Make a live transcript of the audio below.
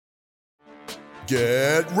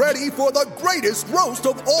Get ready for the greatest roast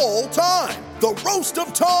of all time, the Roast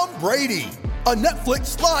of Tom Brady, a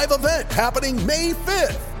Netflix live event happening May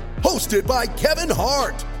 5th. Hosted by Kevin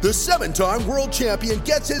Hart, the 7-time world champion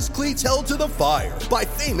gets his cleats held to the fire by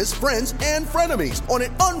famous friends and frenemies on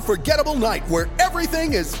an unforgettable night where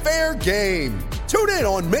everything is fair game. Tune in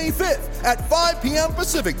on May 5th at 5 p.m.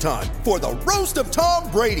 Pacific time for the Roast of Tom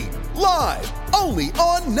Brady, live only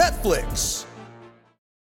on Netflix.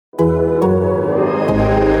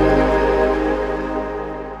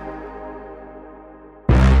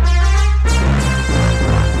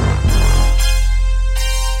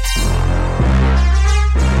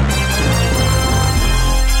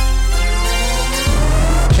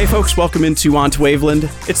 Hey folks, welcome into On to Waveland.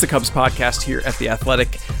 It's the Cubs podcast here at The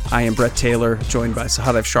Athletic. I am Brett Taylor, joined by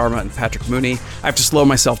Sahadev Sharma and Patrick Mooney. I have to slow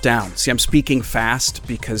myself down. See, I'm speaking fast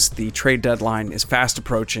because the trade deadline is fast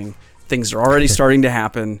approaching. Things are already starting to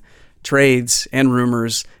happen, trades and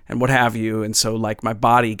rumors and what have you. And so like my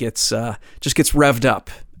body gets just gets revved up.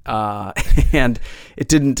 And it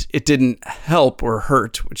didn't help or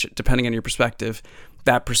hurt, which depending on your perspective,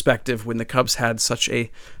 that perspective when the Cubs had such a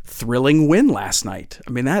thrilling win last night. I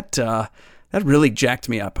mean, that really jacked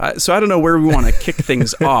me up. So I don't know where we want to kick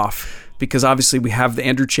things off, because obviously we have the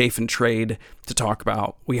Andrew Chafin trade to talk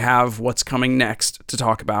about. We have what's coming next to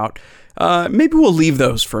talk about. Maybe we'll leave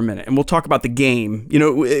those for a minute and we'll talk about the game. You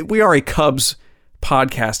know, we are a Cubs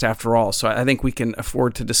podcast after all, so I think we can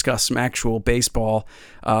afford to discuss some actual baseball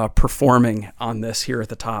performing on this here at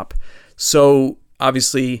the top. So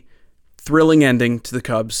obviously, thrilling ending to the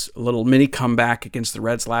Cubs, a little mini comeback against the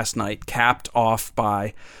Reds last night, capped off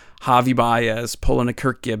by Javi Baez pulling a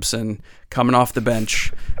Kirk Gibson, coming off the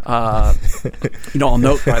bench. I'll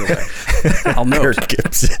note, by the way. I'll note. Kirk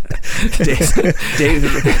Gibson.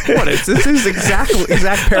 David, what is this? Is exact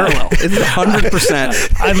parallel. It's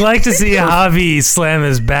 100%. I'd like to see Javi slam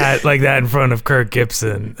his bat like that in front of Kirk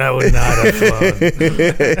Gibson. That would not have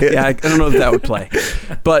flown. Yeah, I don't know if that would play.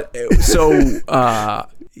 But so...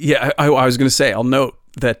 Yeah, I was going to say, I'll note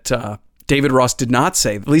that David Ross did not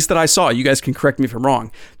say, at least that I saw, you guys can correct me if I'm wrong,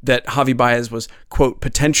 that Javi Baez was, quote,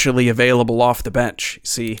 potentially available off the bench.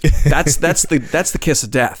 See, that's the kiss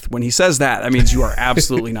of death. When he says that, that means you are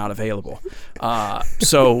absolutely not available.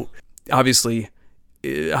 So obviously,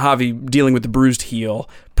 Javi dealing with the bruised heel,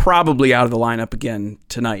 probably out of the lineup again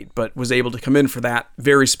tonight, but was able to come in for that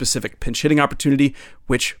very specific pinch hitting opportunity,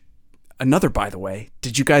 which... Another, by the way,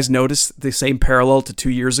 did you guys notice the same parallel to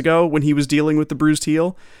 2 years ago when he was dealing with the bruised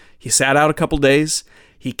heel? He sat out a couple days.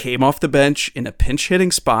 He came off the bench in a pinch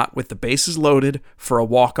hitting spot with the bases loaded for a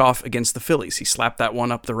walk-off against the Phillies. He slapped that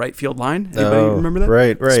one up the right field line. Anybody remember that?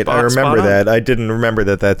 Right. I remember that. I didn't remember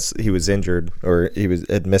that he was injured or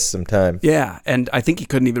had missed some time. Yeah, and I think he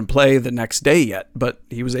couldn't even play the next day yet, but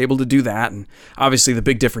he was able to do that. And obviously the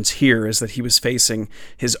big difference here is that he was facing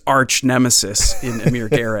his arch nemesis in Amir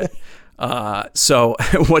Garrett. So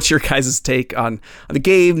what's your guys' take on the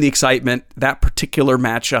game, the excitement, that particular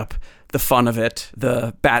matchup, the fun of it,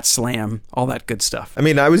 the bat slam, all that good stuff? I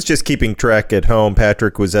mean, I was just keeping track at home.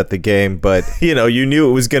 Patrick was at the game, but you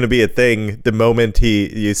knew it was going to be a thing the moment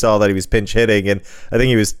you saw that he was pinch hitting, and I think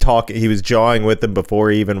he was jawing with him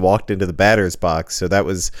before he even walked into the batter's box. So it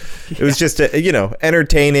was just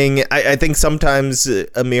entertaining. I think sometimes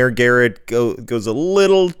Amir Garrett goes a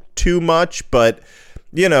little too much, but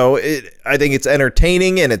I think it's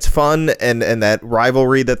entertaining and it's fun, and that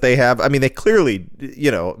rivalry that they have. I mean, they clearly,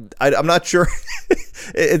 I'm not sure.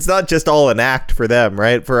 It's not just all an act for them,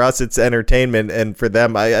 right? For us, it's entertainment, and for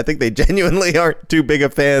them, I think they genuinely aren't too big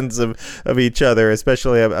of fans of each other.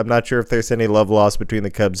 Especially, I'm not sure if there's any love lost between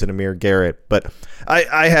the Cubs and Amir Garrett, but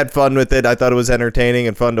I had fun with it. I thought it was entertaining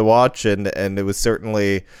and fun to watch, and it was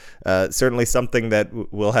certainly something that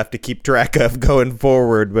we'll have to keep track of going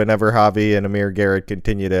forward whenever Javi and Amir Garrett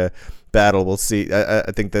continue to battle. We'll see.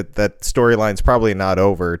 I think that storyline's probably not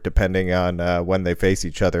over, depending on when they face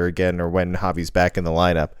each other again or when Javi's back in the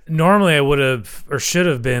lineup. Normally, I would have or should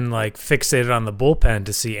have been like fixated on the bullpen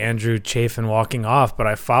to see Andrew Chafin walking off, but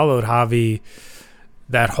I followed Javi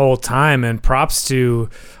that whole time, and props to,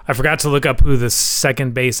 I forgot to look up who the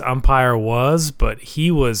second base umpire was, but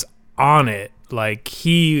he was on it. Like,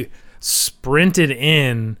 he sprinted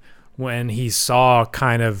in when he saw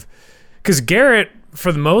because Garrett,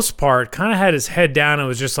 for the most part, kind of had his head down and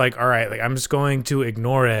was just like, all right, like, I'm just going to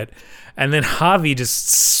ignore it. And then Javi just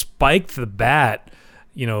spiked the bat,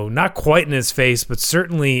 not quite in his face, but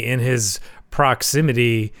certainly in his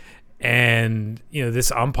proximity. And,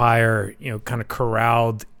 this umpire, kind of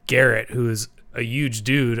corralled Garrett, who is a huge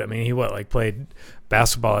dude. I mean, he played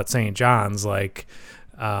basketball at St. John's,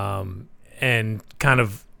 and kind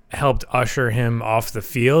of helped usher him off the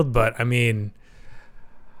field. But I mean,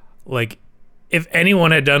 like, if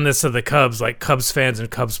anyone had done this to the Cubs, like, Cubs fans and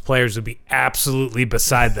Cubs players would be absolutely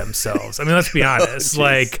beside themselves. I mean, let's be honest.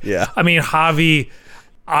 I mean, Javi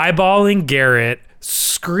eyeballing Garrett,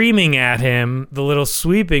 screaming at him, the little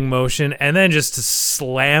sweeping motion, and then just to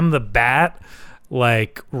slam the bat,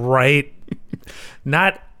 like, right,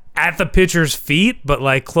 not at the pitcher's feet, but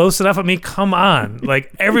like close enough. I mean, come on.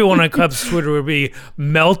 Like, everyone on Cubs Twitter would be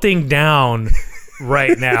melting down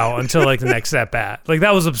right now until like the next at bat. Like,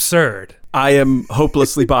 that was absurd. I am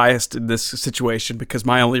hopelessly biased in this situation because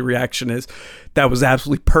my only reaction is that was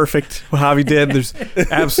absolutely perfect what Javi did. There's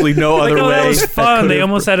absolutely no other way. That was fun. They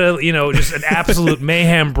almost had just an absolute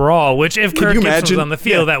mayhem brawl, which if Kirk Gibson was on the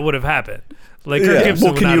field, that would have happened. Like, Kirk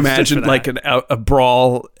Gibson would can not you have stood imagine for like that. a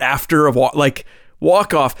brawl after a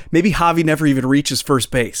walk off? Maybe Javi never even reaches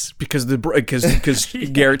first base because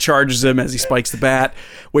Garrett charges him as he spikes the bat,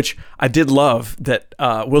 which I did love that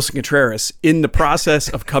Wilson Contreras, in the process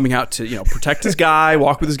of coming out to protect his guy,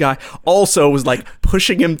 walk with his guy, also was like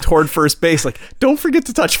pushing him toward first base. Like, don't forget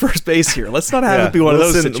to touch first base here. Let's not have it be one of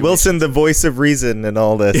those situations. Wilson, the voice of reason and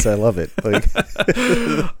all this. I love it. Like,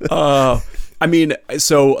 I mean,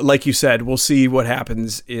 so like you said, we'll see what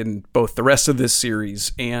happens in both the rest of this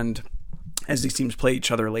series and as these teams play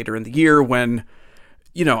each other later in the year when,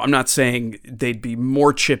 I'm not saying they'd be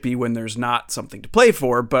more chippy when there's not something to play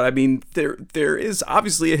for, but I mean, there is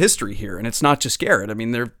obviously a history here, and it's not just Garrett. I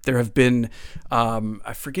mean, there have been,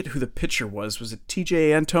 I forget who the pitcher was. Was it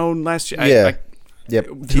TJ Antone last year? Yeah.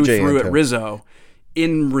 Who threw at Rizzo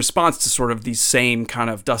in response to sort of these same kind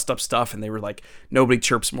of dust up stuff, and they were like, nobody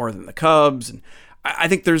chirps more than the Cubs, and I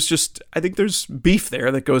think there's beef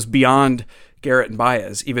there that goes beyond Garrett and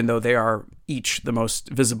Baez, even though they are each the most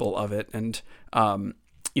visible of it. And,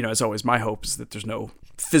 as always, my hope is that there's no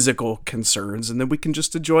physical concerns and that we can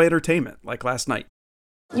just enjoy entertainment like last night.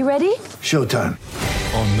 You ready? Showtime.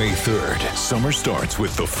 On May 3rd, summer starts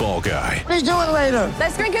with The Fall Guy. Let's do it later.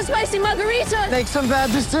 Let's drink a spicy margarita. Make some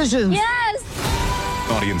bad decisions. Yes!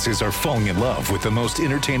 Audiences are falling in love with the most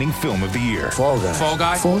entertaining film of the year. Fall Guy. Fall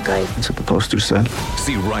Guy? Fall Guy. That's what the poster said.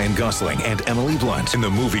 See Ryan Gosling and Emily Blunt in the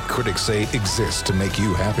movie critics say exists to make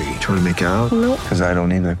you happy. Trying to make it out? Nope. Because I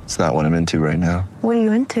don't either. It's not what I'm into right now. What are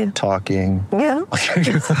you into? Talking. Yeah.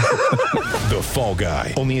 The Fall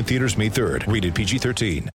Guy. Only in theaters May 3rd. Rated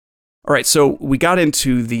PG-13. All right, so we got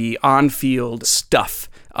into the on-field stuff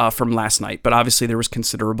from last night, but obviously there was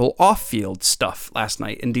considerable off-field stuff last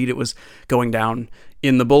night. Indeed, it was going down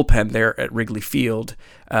in the bullpen there at Wrigley Field.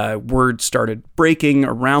 Word started breaking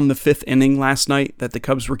around the 5th inning last night that the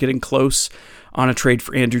Cubs were getting close on a trade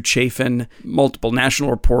for Andrew Chafin. Multiple national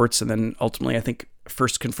reports, and then ultimately, I think,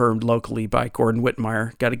 first confirmed locally by Gordon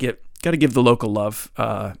Whitmire. Got to give the local love.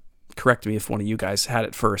 Correct me if one of you guys had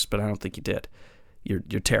it first, but I don't think you did.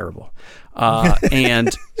 You're terrible.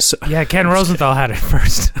 And so, yeah, Ken Rosenthal had it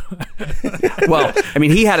first. Well, I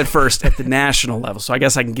mean, he had it first at the national level, so I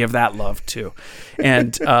guess I can give that love too.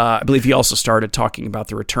 And I believe he also started talking about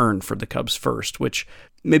the return for the Cubs first, which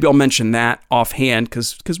maybe I'll mention that offhand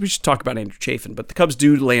because we should talk about Andrew Chafin. But the Cubs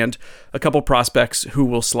do land a couple prospects who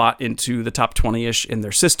will slot into the top 20-ish in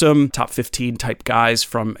their system, top 15 type guys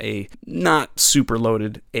from a not super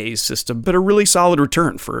loaded A's system, but a really solid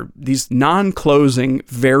return for these non-closing,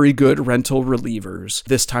 very good rental relievers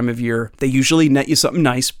this time of year. They usually net you something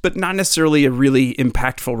nice, but not necessarily a really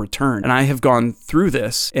impactful return. And I have gone through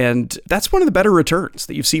this, and that's one of the better returns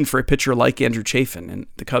that you've seen for a pitcher like Andrew Chafin. And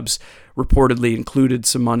the Cubs reportedly included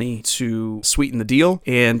some money to sweeten the deal.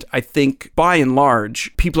 And I think by and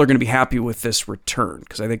large, people are going to be happy with this return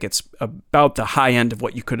because I think it's about the high end of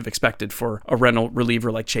what you could have expected for a rental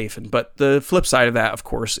reliever like Chafin. But the flip side of that, of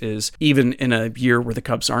course, is even in a year where the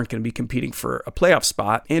Cubs aren't going to be competing for a playoff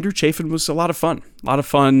spot, Andrew Chafin was a lot of fun. A lot of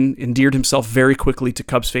fun, endeared himself very quickly to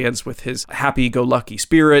Cubs fans with his happy-go-lucky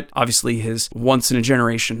spirit, obviously his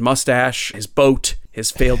once-in-a-generation mustache, his boat,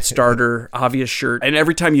 his failed starter, obvious shirt. And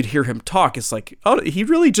every time you'd hear him talk, it's like, oh, he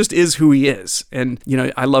really just is who he is. And,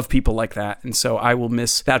 I love people like that. And so I will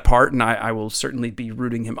miss that part, and I will certainly be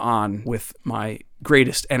rooting him on with my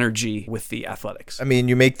greatest energy with the Athletics. I mean,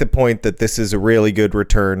 you make the point that this is a really good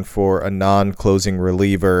return for a non-closing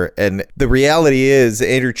reliever, and the reality is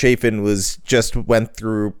Andrew Chafin went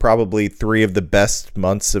through probably 3 of the best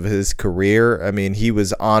months of his career. I mean, he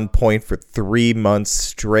was on point for 3 months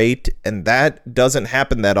straight, and that doesn't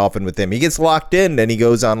happen that often with him. He gets locked in and he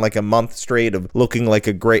goes on like a month straight of looking like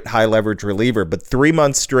a great high leverage reliever, but 3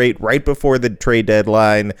 months straight right before the trade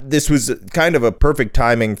deadline, this was kind of a perfect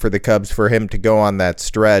timing for the Cubs for him to go on on that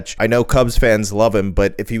stretch. I know Cubs fans love him,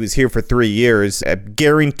 but if he was here for 3 years, I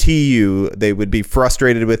guarantee you they would be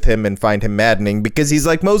frustrated with him and find him maddening, because he's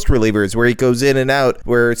like most relievers where he goes in and out,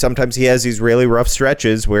 where sometimes he has these really rough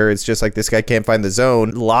stretches where it's just like this guy can't find the zone.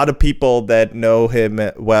 A lot of people that know him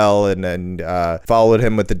well and followed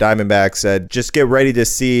him with the Diamondbacks said just get ready to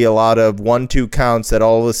see a lot of 1-2 counts that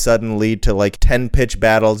all of a sudden lead to like 10 pitch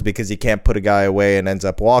battles because he can't put a guy away and ends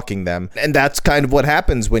up walking them. And that's kind of what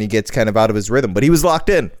happens when he gets kind of out of his rhythm. But he was locked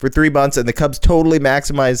in for 3 months, and the Cubs totally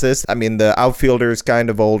maximized this. I mean, the outfielder is kind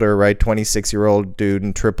of older, right? 26-year-old dude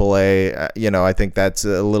in AAA. I think that's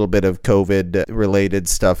a little bit of COVID-related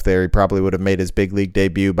stuff there. He probably would have made his big league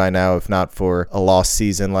debut by now if not for a lost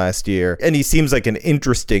season last year. And he seems like an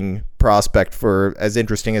interesting prospect, for as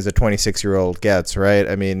interesting as a 26-year-old gets, right?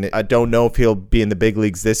 I mean, I don't know if he'll be in the big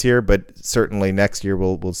leagues this year, but certainly next year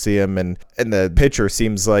we'll see him. And the pitcher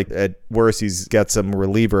seems like at worst he's got some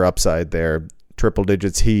reliever upside there. Triple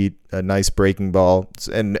digits heat, a nice breaking ball.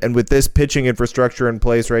 And with this pitching infrastructure in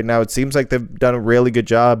place right now, it seems like they've done a really good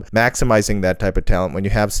job maximizing that type of talent. When you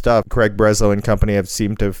have stuff, Craig Breslow and company have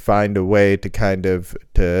seemed to find a way to kind of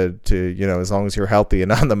to as long as you're healthy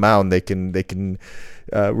and on the mound, they can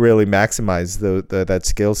really maximize that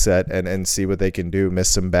skill set and see what they can do, miss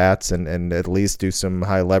some bats and at least do some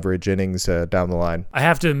high leverage innings down the line. I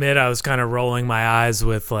have to admit, I was kind of rolling my eyes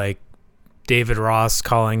with like David Ross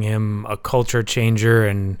calling him a culture changer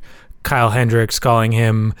and Kyle Hendricks calling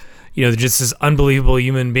him, just this unbelievable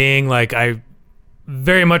human being. Like, I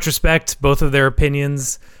very much respect both of their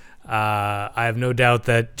opinions. I have no doubt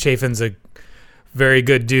that Chafin's a very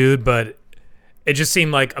good dude, but it just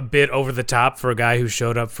seemed like a bit over the top for a guy who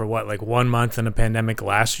showed up for 1 month in a pandemic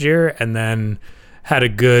last year and then had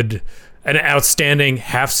an outstanding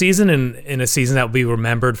half season in a season that will be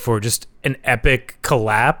remembered for just an epic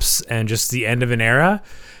collapse and just the end of an era.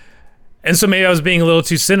 And so maybe I was being a little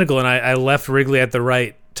too cynical, and I left Wrigley at the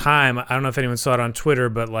right time. I don't know if anyone saw it on Twitter,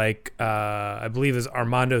 but I believe as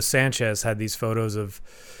Armando Sanchez had these photos of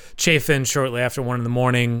Chafin shortly after 1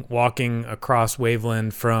 a.m. walking across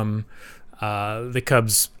Waveland from the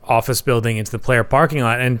Cubs office building into the player parking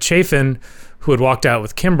lot. And Chafin, who had walked out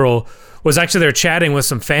with Kimbrel, was actually there chatting with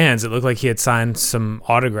some fans. It looked like he had signed some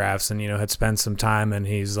autographs and, had spent some time. And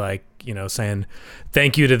he's like, saying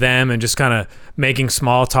thank you to them and just kind of making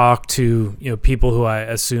small talk to, people who I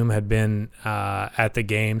assume had been at the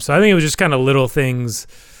game. So I think it was just kind of little things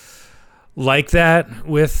like that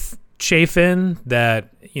with Chafin that,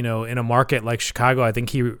 in a market like Chicago, I think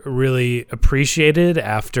he really appreciated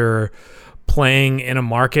after playing in a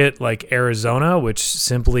market like Arizona, which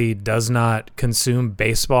simply does not consume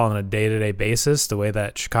baseball on a day-to-day basis the way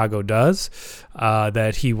that Chicago does,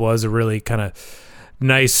 that he was a really kind of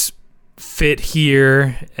nice fit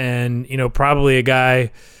here. And, probably a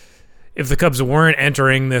guy, if the Cubs weren't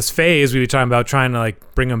entering this phase, we were talking about trying to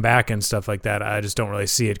bring him back and stuff like that. I just don't really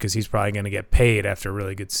see it because he's probably going to get paid after a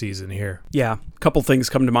really good season here. Yeah, a couple things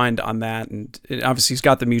come to mind on that. And obviously he's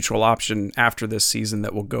got the mutual option after this season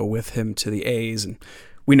that will go with him to the A's. And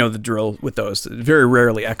we know the drill with those. Very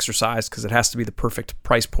rarely exercised because it has to be the perfect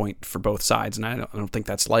price point for both sides. And I don't think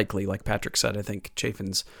that's likely. Like Patrick said, I think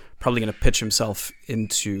Chafin's probably going to pitch himself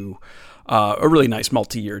into a really nice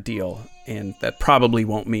multi-year deal, and that probably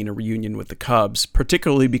won't mean a reunion with the Cubs,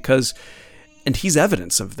 particularly because, and he's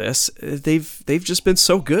evidence of this, they've just been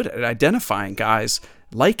so good at identifying guys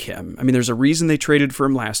like him. I mean, there's a reason they traded for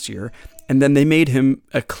him last year, and then they made him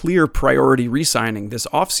a clear priority re-signing this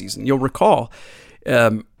offseason. You'll recall,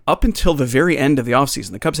 up until the very end of the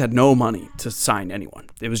offseason, the Cubs had no money to sign anyone.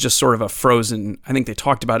 It was just sort of a frozen, I think they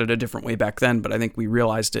talked about it a different way back then, but I think we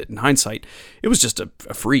realized it in hindsight. It was just a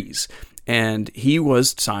freeze. And he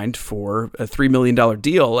was signed for a $3 million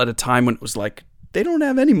deal at a time when it was like, they don't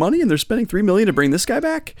have any money and they're spending $3 million to bring this guy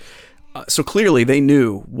back. So clearly they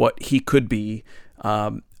knew what he could be.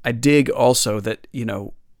 I dig also that,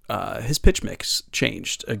 his pitch mix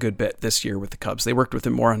changed a good bit this year with the Cubs. They worked with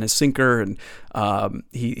him more on his sinker, and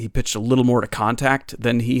he pitched a little more to contact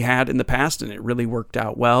than he had in the past, and it really worked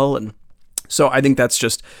out well. And so I think that's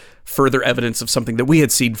just further evidence of something that we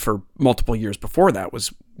had seen for multiple years before that,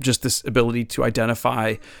 was just this ability to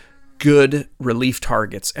identify good relief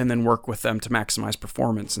targets and then work with them to maximize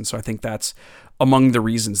performance. And so I think that's among the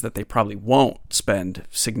reasons that they probably won't spend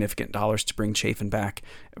significant dollars to bring Chafin back,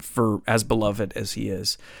 for as beloved as he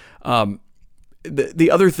is. The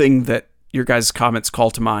other thing that your guys' comments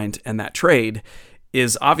call to mind and that trade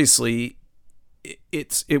is obviously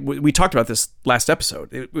we talked about this last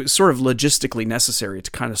episode. It was sort of logistically necessary to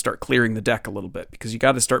kind of start clearing the deck a little bit, because you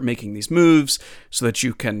got to start making these moves so that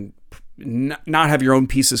you can not have your own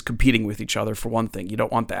pieces competing with each other, for one thing. You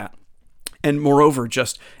don't want that. And moreover,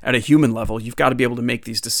 just at a human level, you've got to be able to make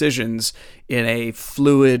these decisions in a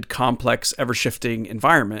fluid, complex, ever-shifting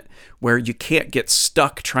environment where you can't get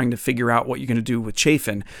stuck trying to figure out what you're going to do with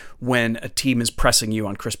Chafin when a team is pressing you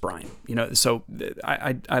on Chris Bryant. So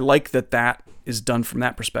I like that is done from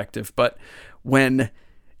that perspective. But when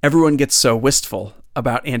everyone gets so wistful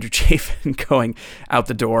about Andrew Chafin going out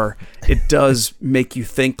the door, it does make you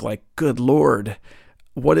think, like, good Lord,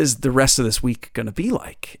 what is the rest of this week going to be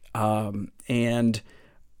like? I don't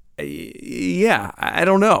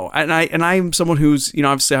know. And I'm someone who's,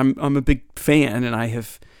 obviously I'm a big fan and I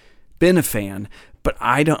have been a fan, but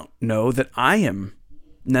I don't know that I am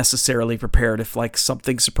necessarily prepared if like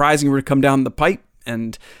something surprising were to come down the pipe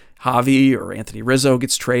and Javi or Anthony Rizzo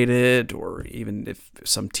gets traded, or even if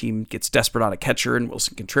some team gets desperate on a catcher and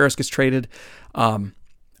Wilson Contreras gets traded.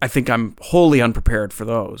 I think I'm wholly unprepared for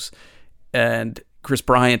those. And Chris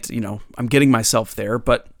Bryant, I'm getting myself there,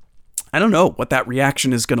 but I don't know what that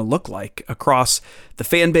reaction is going to look like across the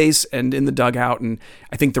fan base and in the dugout. And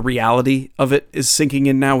I think the reality of it is sinking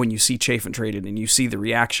in now when you see Chafin traded and you see the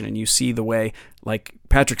reaction and you see the way, like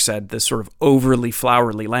Patrick said, this sort of overly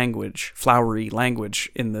flowery language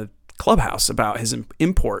in the clubhouse about his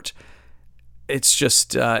import. It's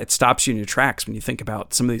just, it stops you in your tracks when you think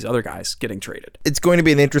about some of these other guys getting traded. It's going to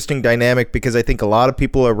be an interesting dynamic because I think a lot of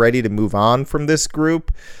people are ready to move on from this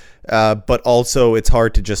group, but also it's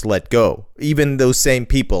hard to just let go. Even those same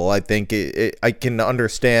people, I think I can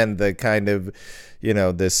understand the kind of,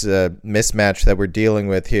 this mismatch that we're dealing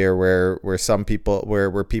with here where some people,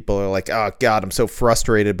 where people are like, oh God, I'm so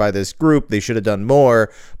frustrated by this group. They should have done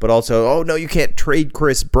more. But also, oh no, you can't trade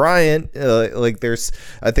Chris Bryant.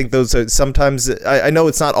 I think those are sometimes, I know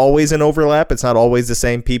it's not always an overlap. It's not always the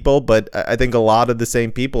same people, but I think a lot of the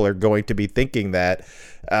same people are going to be thinking that.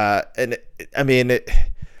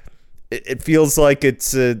 It feels like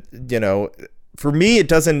it's, for me,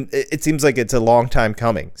 it seems like it's a long time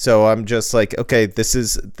coming. So I'm just like, okay,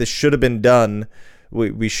 this should have been done.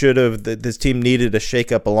 We should have, this team needed a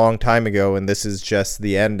shakeup a long time ago, and this is just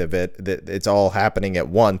the end of it. It's all happening at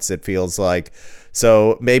once, it feels like.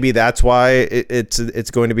 So maybe that's why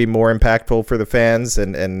it's going to be more impactful for the fans,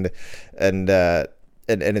 and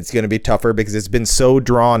it's going to be tougher because it's been so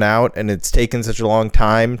drawn out and it's taken such a long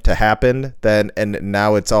time to happen and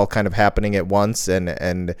now it's all kind of happening at once,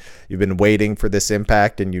 and you've been waiting for this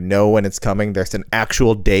impact and when it's coming. There's an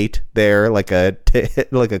actual date there, like a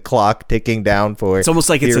clock ticking down for. It's almost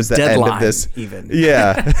like it's a deadline, even.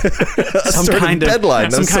 Yeah, some kind of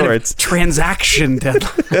deadline, some kind of transaction deadline.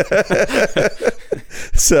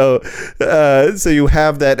 So you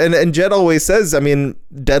have that, and Jed always says,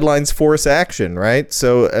 deadlines force action, right?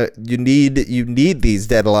 So you need these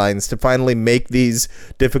deadlines to finally make these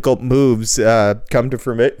difficult moves come to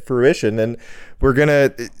fruition, and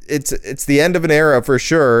it's the end of an era for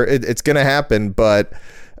sure. It's gonna happen, but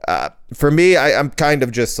for me, I'm kind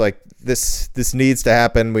of just like, this needs to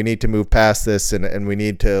happen. We need to move past this, and we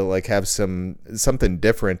need to like have something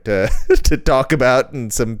different to talk about,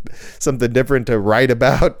 and something different to write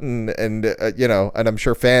about, and I'm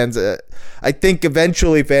sure fans. I think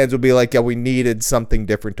eventually fans will be like, yeah, we needed something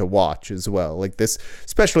different to watch as well. Like this,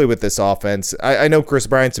 especially with this offense. I know Chris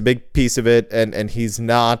Bryant's a big piece of it, and he's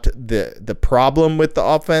not the problem with the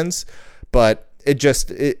offense, but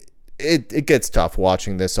it gets tough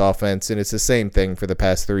watching this offense, and it's the same thing for the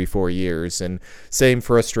past 3-4 years, and same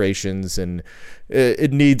frustrations, and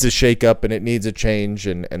it needs a shakeup and it needs a change,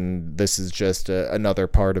 and this is just another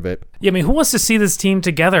part of it. Yeah, who wants to see this team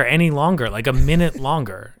together any longer, like a minute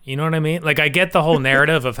longer? You know what I mean? Like, I get the whole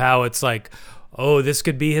narrative of how it's like, oh, this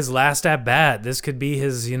could be his last at bat. This could be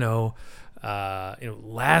his,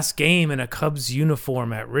 last game in a Cubs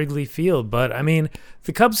uniform at Wrigley Field. But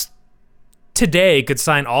the Cubs today could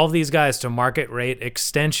sign all of these guys to market rate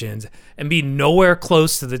extensions and be nowhere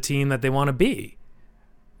close to the team that they want to be,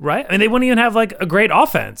 right? They wouldn't even have like a great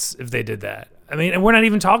offense if they did that. And we're not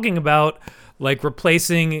even talking about like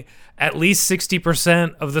replacing at least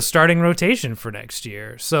 60% of the starting rotation for next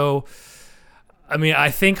year. So,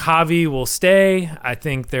 I think Javi will stay. I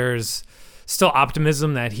think there's still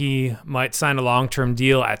optimism that he might sign a long-term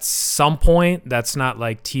deal at some point. That's not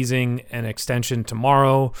like teasing an extension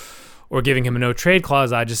tomorrow or giving him a no-trade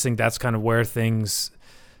clause. I just think that's kind of where things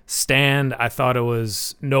stand. I thought it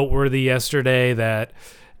was noteworthy yesterday that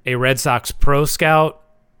a Red Sox pro scout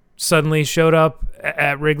suddenly showed up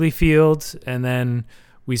at Wrigley Field, and then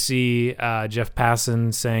we see Jeff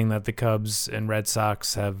Passan saying that the Cubs and Red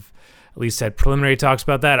Sox have at least had preliminary talks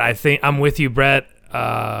about that. I think I'm with you, Brett.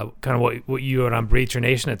 Kind of what you wrote on Breacher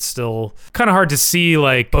Nation. It's still kind of hard to see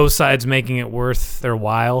like both sides making it worth their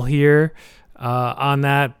while here on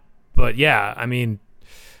that. But yeah, I mean,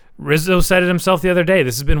 Rizzo said it himself the other day.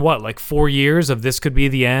 This has been like 4 years of this could be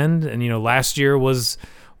the end. And, last year was,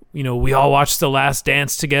 we all watched The Last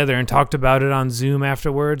Dance together and talked about it on Zoom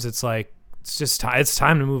afterwards. It's like, it's just it's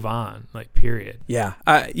time to move on, period. Yeah.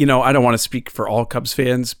 I don't want to speak for all Cubs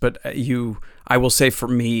fans, but I will say for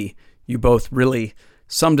me, you both really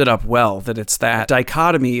summed it up well, that it's that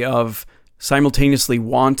dichotomy of simultaneously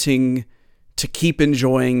wanting to keep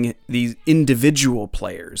enjoying these individual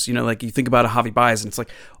players. You think about a Javi Baez, and it's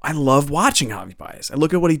like, I love watching Javi Baez. I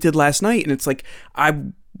look at what he did last night, and it's like, I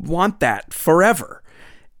want that forever.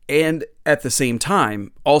 And at the same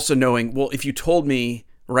time, also knowing, well, if you told me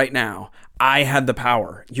right now, I had the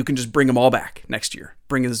power, you can just bring them all back next year,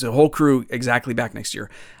 bring the whole crew exactly back next year,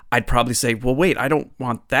 I'd probably say, well, wait, I don't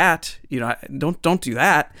want that. Don't do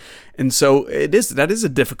that. And so that is a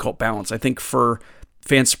difficult balance, I think, for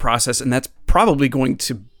fans to process. And that's probably going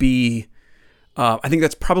to be, I think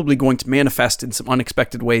that's probably going to manifest in some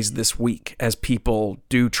unexpected ways this week as people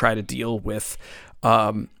do try to deal with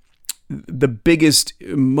the biggest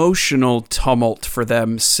emotional tumult for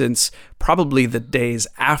them since probably the days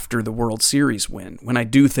after the World Series win, when I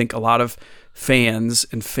do think a lot of fans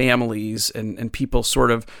and families and people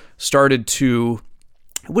sort of started to,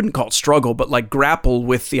 I wouldn't call it struggle, but grapple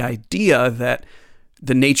with the idea that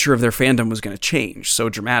the nature of their fandom was going to change so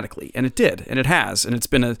dramatically. And it did, and it has. And it's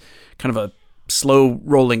been a kind of a slow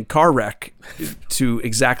rolling car wreck to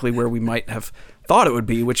exactly where we might have thought it would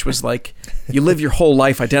be, which was you live your whole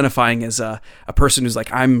life identifying as a person who's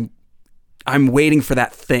I'm waiting for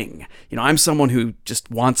that thing. I'm someone who just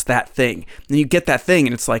wants that thing. And you get that thing,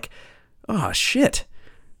 and it's like, oh shit,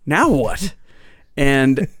 now what?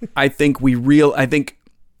 And I think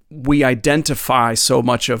we identify so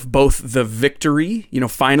much of both the victory,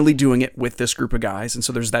 finally doing it with this group of guys. And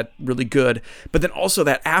so there's that really good, but then also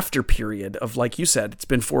that after period of, like you said, it's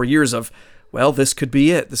been 4 years of, well, this could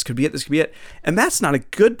be it. This could be it. This could be it. And that's not a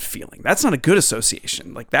good feeling. That's not a good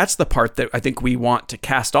association. That's the part that I think we want to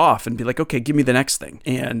cast off and be like, okay, give me the next thing.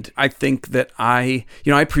 And I think that I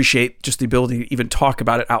appreciate just the ability to even talk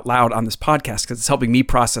about it out loud on this podcast, because it's helping me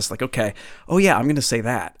process okay, oh yeah, I'm going to say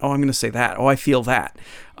that. Oh, I'm going to say that. Oh, I feel that.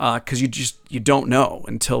 Because you don't know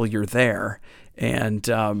until you're there. And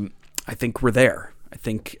I think we're there. I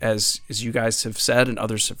think as you guys have said and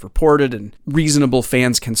others have reported and reasonable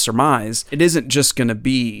fans can surmise, it isn't just going to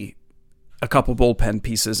be a couple bullpen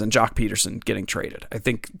pieces and Jock Peterson getting traded. I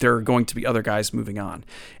think there are going to be other guys moving on.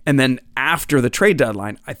 And then after the trade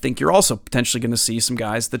deadline, I think you're also potentially going to see some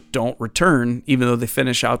guys that don't return, even though they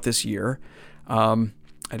finish out this year. I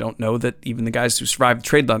don't know that even the guys who survived the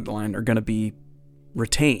trade deadline are going to be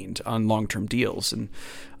retained on long-term deals. And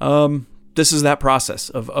this is that process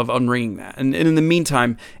of unringing that. And in the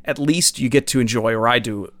meantime, at least you get to enjoy, or I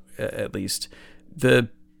do at least, the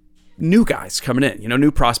new guys coming in,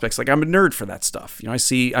 new prospects. I'm a nerd for that stuff.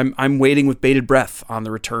 I'm waiting with bated breath on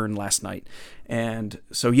the return last night. And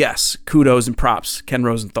so, yes, kudos and props, Ken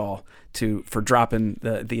Rosenthal, for dropping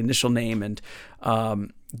the initial name and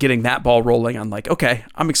getting that ball rolling on okay,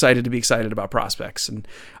 I'm excited to be excited about prospects. And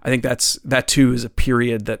I think that too is a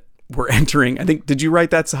period that we're entering. I think, did you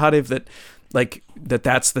write that, Sahadev, that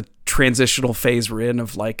that's the transitional phase we're in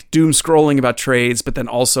of doom scrolling about trades, but then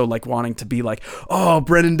also wanting to be oh,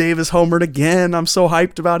 Brennan Davis homered again. I'm so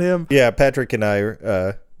hyped about him. Yeah, Patrick and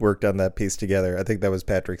I worked on that piece together. I think that was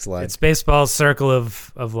Patrick's line. It's baseball's circle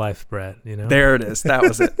of life, Brett. There it is. That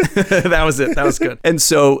was it. That was it. That was good. And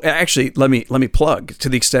so, actually, let me plug, to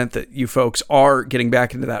the extent that you folks are getting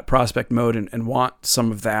back into that prospect mode and want some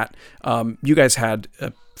of that. You guys had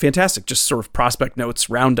a fantastic, just sort of prospect notes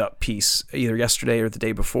roundup piece either yesterday or the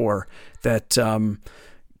day before that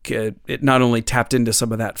it not only tapped into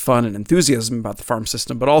some of that fun and enthusiasm about the farm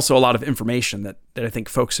system, but also a lot of information that I think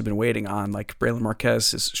folks have been waiting on, like Braylon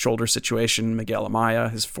Marquez, his shoulder situation, Miguel Amaya,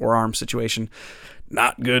 his forearm situation.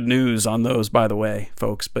 Not good news on those, by the way,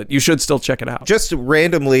 folks, but you should still check it out. Just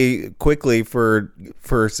randomly, quickly, for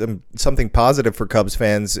something positive for Cubs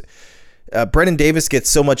fans, Brennan Davis gets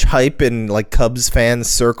so much hype in Cubs fans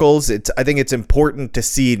circles. I think it's important to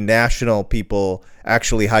see national people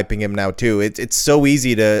actually hyping him now too. It's so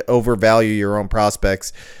easy to overvalue your own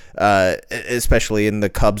prospects, especially in the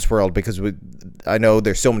Cubs world, because I know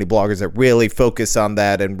there's so many bloggers that really focus on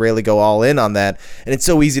that and really go all in on that. And it's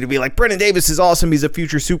so easy to be like, Brennan Davis is awesome, he's a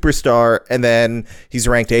future superstar, and then he's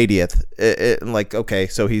ranked 80th. Okay,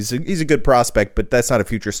 so he's a good prospect, but that's not a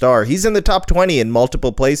future star. He's in the top 20 in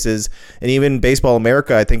multiple places, and even Baseball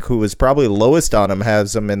America, I think, who was probably lowest on him,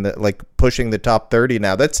 has him in the pushing the top 30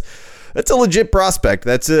 now. That's that's a legit prospect.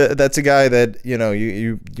 That's a guy that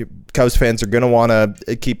you Cubs fans are going to want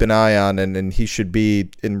to keep an eye on, and he should be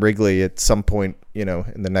in Wrigley at some point,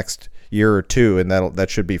 in the next year or two, and that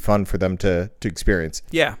should be fun for them to experience.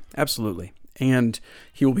 Yeah, absolutely. And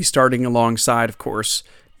he will be starting alongside, of course,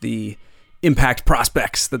 the impact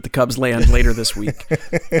prospects that the Cubs land later this week.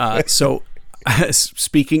 So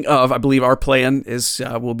speaking of, I believe our plan is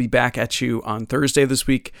we'll be back at you on Thursday this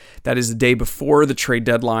week. That is the day before the trade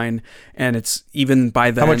deadline, and it's even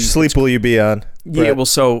by then. How much sleep will you be on, Brett? Yeah, well,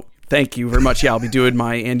 so thank you very much. Yeah, I'll be doing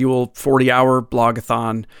my annual 40-hour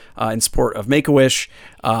blogathon in support of Make-A-Wish.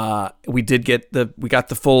 We got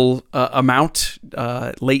the full amount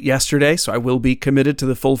late yesterday, so I will be committed to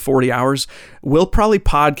the full 40 hours. We'll probably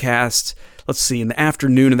podcast, let's see, in the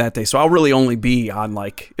afternoon of that day. So I'll really only be on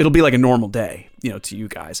it'll be like a normal day, to you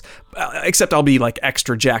guys, except I'll be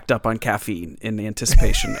extra jacked up on caffeine in the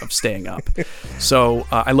anticipation of staying up. So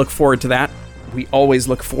I look forward to that. We always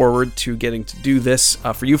look forward to getting to do this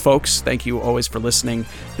for you folks. Thank you always for listening.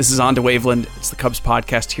 This is On to Waveland. It's the Cubs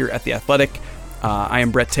podcast here at The Athletic. I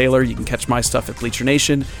am Brett Taylor. You can catch my stuff at Bleacher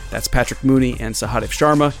Nation. That's Patrick Mooney and Sahadev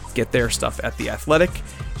Sharma. Get their stuff at The Athletic.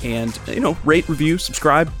 And, rate, review,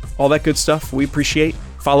 subscribe, all that good stuff. We appreciate.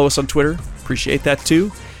 Follow us on Twitter. Appreciate that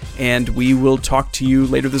too. And we will talk to you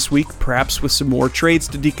later this week, perhaps with some more trades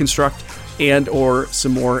to deconstruct and or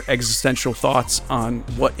some more existential thoughts on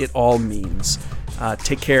what it all means.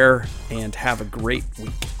 Take care and have a great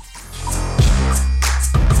week.